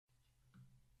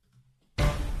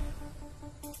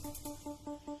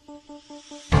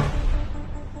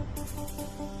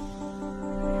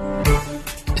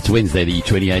It's Wednesday, the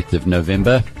 28th of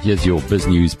November. Here's your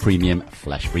BizNews Premium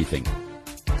Flash Briefing.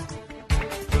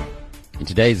 In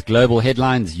today's global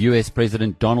headlines, US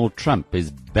President Donald Trump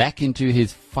is back into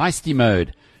his feisty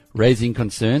mode, raising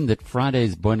concern that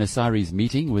Friday's Buenos Aires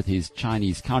meeting with his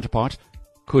Chinese counterpart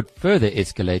could further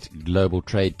escalate global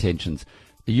trade tensions.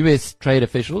 The US trade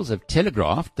officials have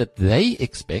telegraphed that they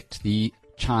expect the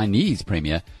Chinese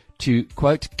premier to,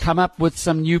 quote, come up with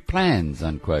some new plans,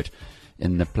 unquote,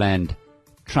 in the planned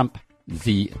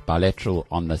Trump-The bilateral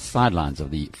on the sidelines of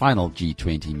the final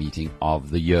G20 meeting of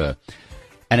the year.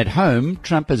 And at home,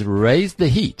 Trump has raised the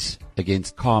heat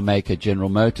against car maker General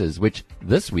Motors, which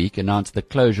this week announced the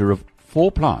closure of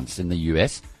 4 plants in the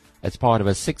US as part of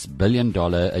a $6 billion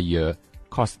a year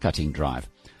cost-cutting drive.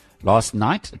 Last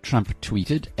night, Trump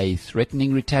tweeted a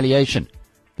threatening retaliation,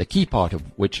 the key part of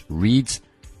which reads,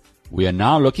 "We are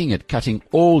now looking at cutting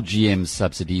all GM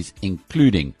subsidies,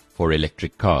 including for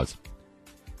electric cars."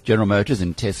 General Motors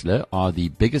and Tesla are the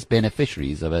biggest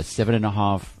beneficiaries of a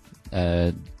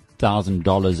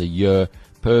 $7,500 a year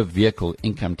per vehicle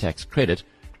income tax credit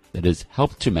that has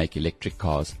helped to make electric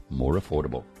cars more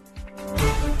affordable.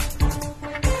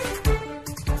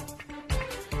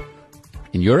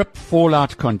 In Europe,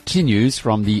 fallout continues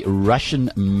from the Russian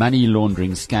money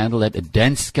laundering scandal at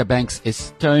Danske Bank's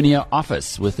Estonia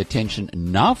office, with attention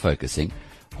now focusing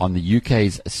on the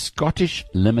UK's Scottish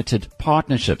limited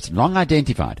partnerships, long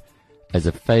identified as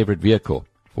a favourite vehicle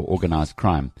for organised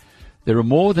crime. There are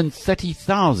more than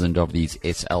 30,000 of these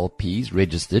SLPs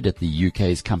registered at the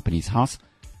UK's Companies House.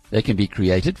 They can be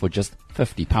created for just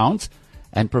 £50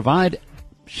 and provide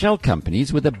shell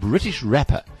companies with a British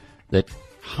wrapper that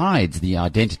hides the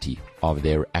identity of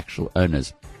their actual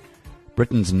owners.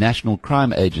 Britain's National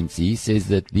Crime Agency says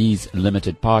that these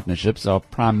limited partnerships are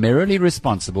primarily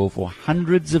responsible for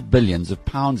hundreds of billions of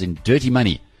pounds in dirty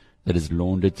money that is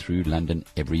laundered through London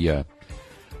every year.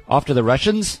 After the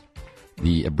Russians,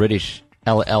 the British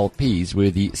LLPs were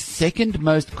the second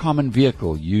most common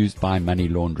vehicle used by money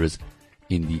launderers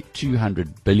in the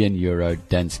 €200 billion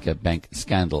Danske Bank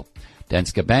scandal.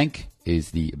 Danske Bank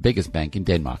is the biggest bank in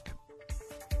Denmark.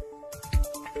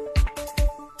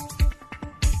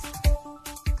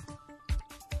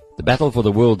 The battle for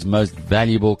the world's most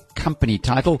valuable company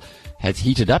title has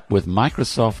heated up, with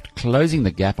Microsoft closing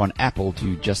the gap on Apple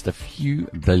to just a few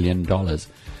 $1 billion.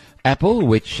 Apple,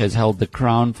 which has held the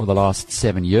crown for the last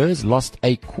 7 years, lost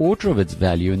a quarter of its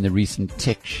value in the recent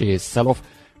tech share sell-off,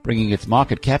 bringing its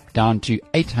market cap down to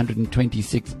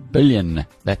 $826 billion.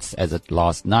 That's as at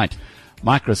last night.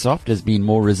 Microsoft has been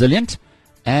more resilient,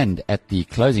 and at the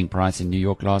closing price in New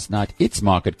York last night, its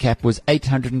market cap was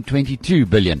 $822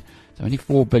 billion. Only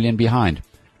 $4 billion behind.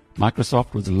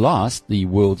 Microsoft was last the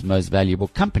world's most valuable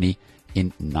company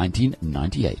in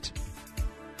 1998.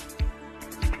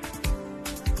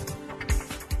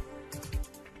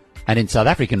 And in South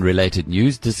African related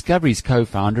news, Discovery's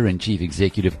co-founder and chief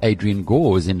executive Adrian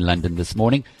Gore is in London this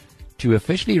morning to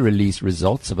officially release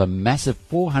results of a massive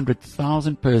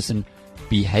 400,000-person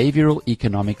behavioural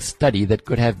economic study that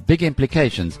could have big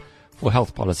implications for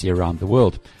health policy around the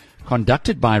world.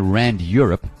 Conducted by Rand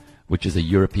Europe, which is a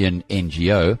European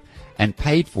NGO, and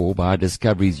paid for by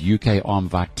Discovery's UK arm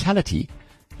Vitality,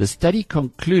 the study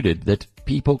concluded that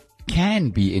people can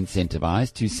be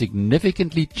incentivized to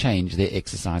significantly change their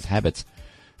exercise habits.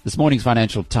 This morning's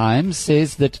Financial Times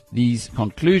says that these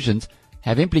conclusions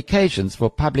have implications for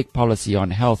public policy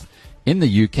on health in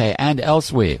the UK and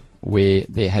elsewhere, where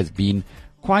there has been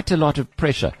quite a lot of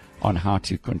pressure on how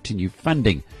to continue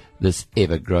funding this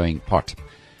ever-growing pot.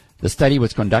 The study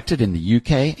was conducted in the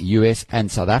UK, US and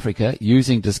South Africa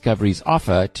using Discovery's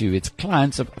offer to its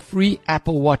clients of free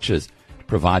Apple Watches,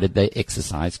 provided they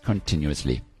exercise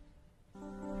continuously.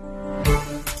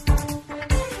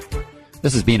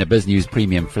 This has been a BizNews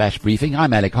Premium Flash Briefing.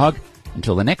 I'm Alec Hogg.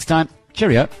 Until the next time,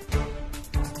 cheerio.